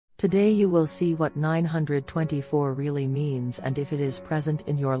Today you will see what 924 really means and if it is present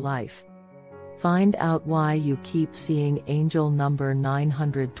in your life. Find out why you keep seeing angel number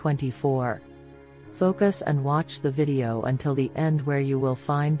 924. Focus and watch the video until the end, where you will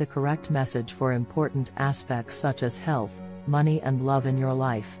find the correct message for important aspects such as health, money and love in your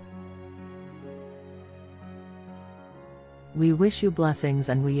life. We wish you blessings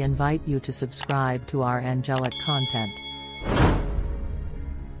and we invite you to subscribe to our angelic content.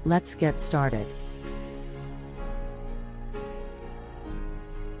 Let's get started.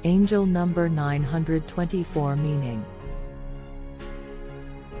 Angel number 924 meaning.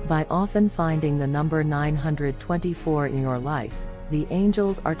 By often finding the number 924 in your life, the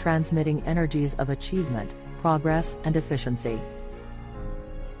angels are transmitting energies of achievement, progress and efficiency.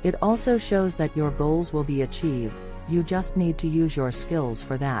 It also shows that your goals will be achieved, you just need to use your skills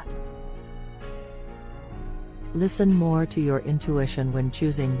for that. Listen more to your intuition when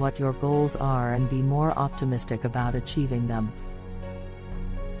choosing what your goals are and be more optimistic about achieving them.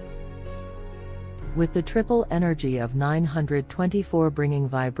 With the triple energy of 924 bringing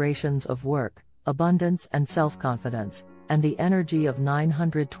vibrations of work, abundance and self-confidence, and the energy of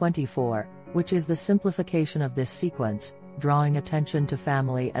 924, which is the simplification of this sequence, drawing attention to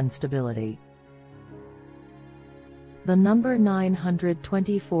family and stability. The number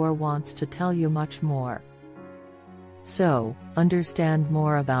 924 wants to tell you much more. So, understand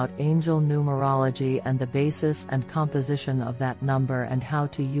more about angel numerology and the basis and composition of that number and how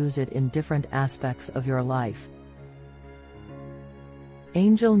to use it in different aspects of your life.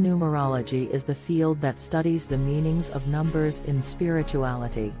 Angel numerology is the field that studies the meanings of numbers in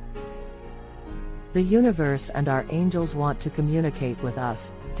spirituality. The universe and our angels want to communicate with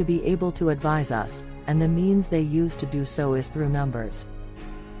us, to be able to advise us, and the means they use to do so is through numbers.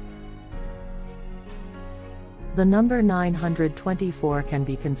 The number 924 can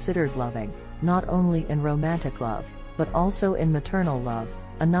be considered loving, not only in romantic love, but also in maternal love,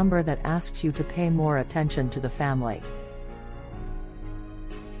 a number that asks you to pay more attention to the family.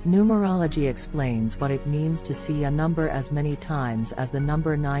 Numerology explains what it means to see a number as many times as the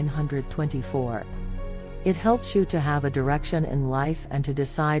number 924. It helps you to have a direction in life and to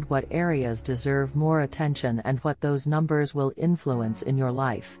decide what areas deserve more attention and what those numbers will influence in your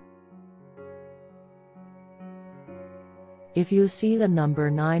life. If you see the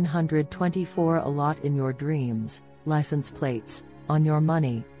number 924 a lot in your dreams, license plates, on your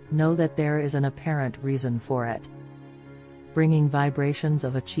money, know that there is an apparent reason for it. Bringing vibrations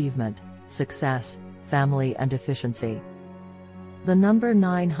of achievement, success, family and efficiency. The number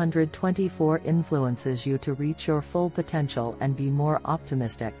 924 influences you to reach your full potential and be more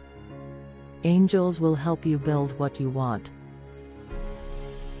optimistic. Angels will help you build what you want.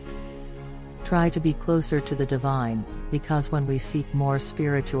 Try to be closer to the divine, because when we seek more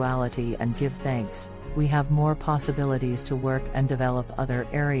spirituality and give thanks, we have more possibilities to work and develop other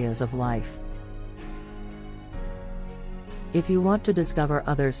areas of life. If you want to discover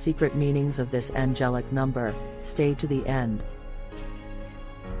other secret meanings of this angelic number, stay to the end.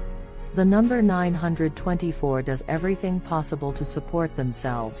 The number 924 does everything possible to support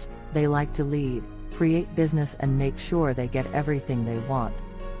themselves. They like to lead, create business and make sure they get everything they want.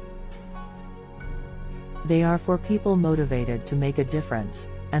 They are for people motivated to make a difference,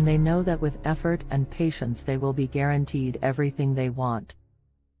 and they know that with effort and patience they will be guaranteed everything they want.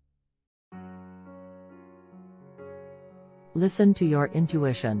 Listen to your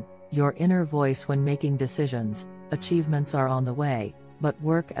intuition, your inner voice when making decisions. Achievements are on the way, but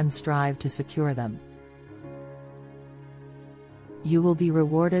work and strive to secure them. You will be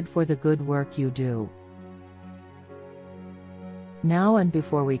rewarded for the good work you do. Now and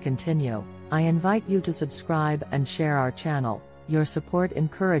before we continue, I invite you to subscribe and share our channel. Your support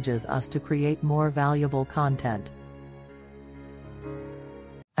encourages us to create more valuable content.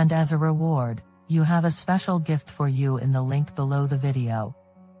 And as a reward, you have a special gift for you in the link below the video.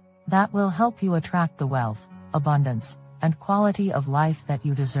 That will help you attract the wealth, abundance, and quality of life that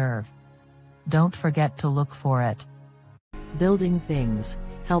you deserve. Don't forget to look for it. Building things,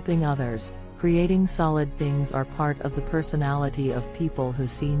 helping others, creating solid things are part of the personality of people who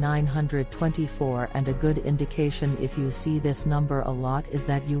see 924, and a good indication if you see this number a lot is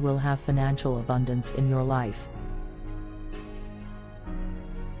that you will have financial abundance in your life.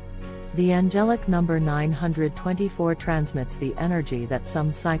 The angelic number 924 transmits the energy that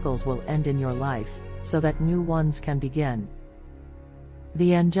some cycles will end in your life, so that new ones can begin.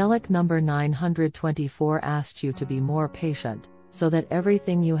 The angelic number 924 asks you to be more patient, so that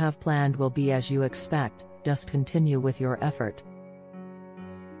everything you have planned will be as you expect. Just continue with your effort.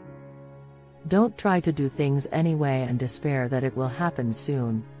 Don't try to do things anyway and despair that it will happen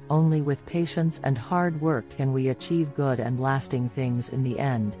soon. only with patience and hard work can we achieve good and lasting things in the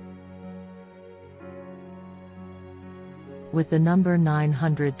end. With the number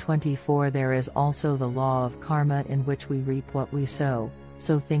 924 there is also the law of karma in which we reap what we sow,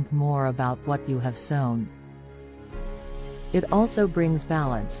 so think more about what you have sown. It also brings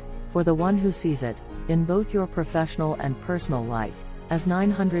balance, for the one who sees it, in both your professional and personal life, as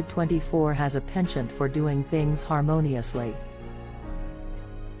 924 has a penchant for doing things harmoniously.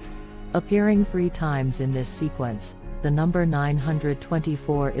 Appearing 3 times in this sequence, the number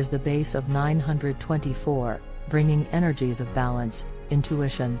 924 is the base of 924, bringing energies of balance,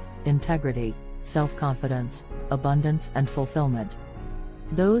 intuition, integrity, self-confidence, abundance and fulfillment.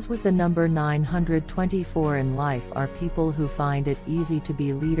 Those with the number 924 in life are people who find it easy to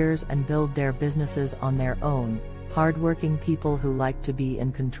be leaders and build their businesses on their own, hardworking people who like to be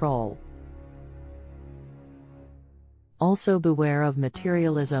in control. Also beware of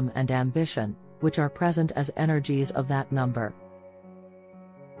materialism and ambition, which are present as energies of that number.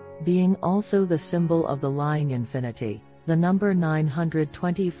 Being also the symbol of the lying infinity, the number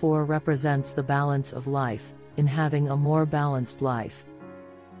 924 represents the balance of life, in having a more balanced life.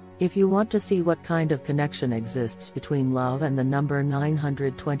 If you want to see what kind of connection exists between love and the number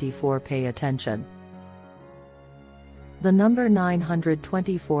 924, pay attention. The number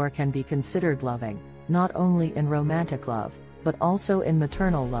 924 can be considered loving, not only in romantic love, but also in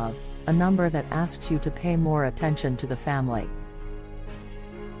maternal love, a number that asks you to pay more attention to the family.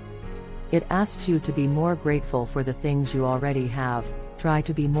 It asks you to be more grateful for the things you already have, try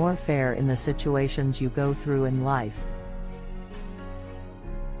to be more fair in the situations you go through in life.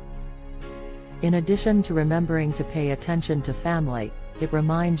 In addition to remembering to pay attention to family, it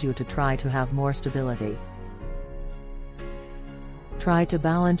reminds you to try to have more stability. Try to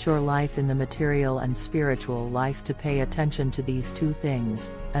balance your life in the material and spiritual life to pay attention to these 2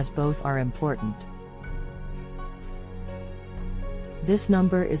 things, as both are important. This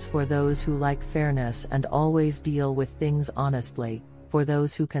number is for those who like fairness and always deal with things honestly, for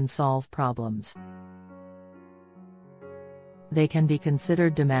those who can solve problems. They can be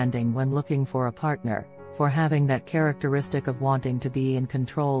considered demanding when looking for a partner, for having that characteristic of wanting to be in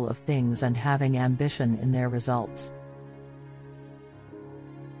control of things and having ambition in their results.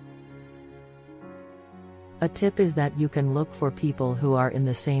 A tip is that you can look for people who are in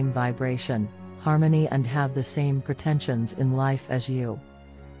the same vibration, harmony and have the same pretensions in life as you.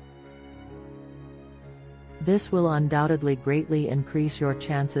 This will undoubtedly greatly increase your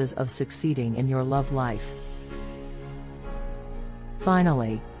chances of succeeding in your love life.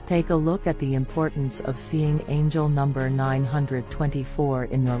 Finally, take a look at the importance of seeing angel number 924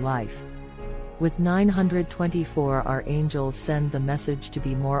 in your life. With 924, our angels send the message to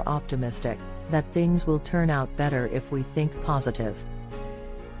be more optimistic, that things will turn out better if we think positive.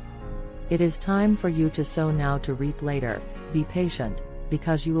 It is time for you to sow now to reap later. Be patient,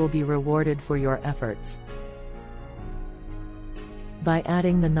 because you will be rewarded for your efforts. By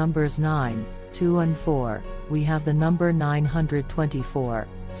adding the numbers 9, 2 and 4, we have the number 924,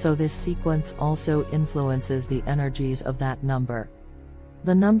 so this sequence also influences the energies of that number.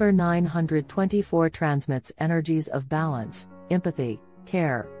 The number 924 transmits energies of balance, empathy,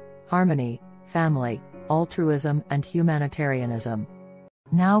 care, harmony, family, altruism and humanitarianism.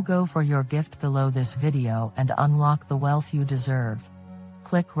 Now go for your gift below this video and unlock the wealth you deserve.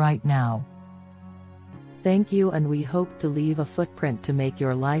 Click right now. Thank you, and we hope to leave a footprint to make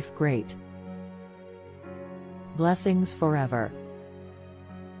your life great. Blessings forever.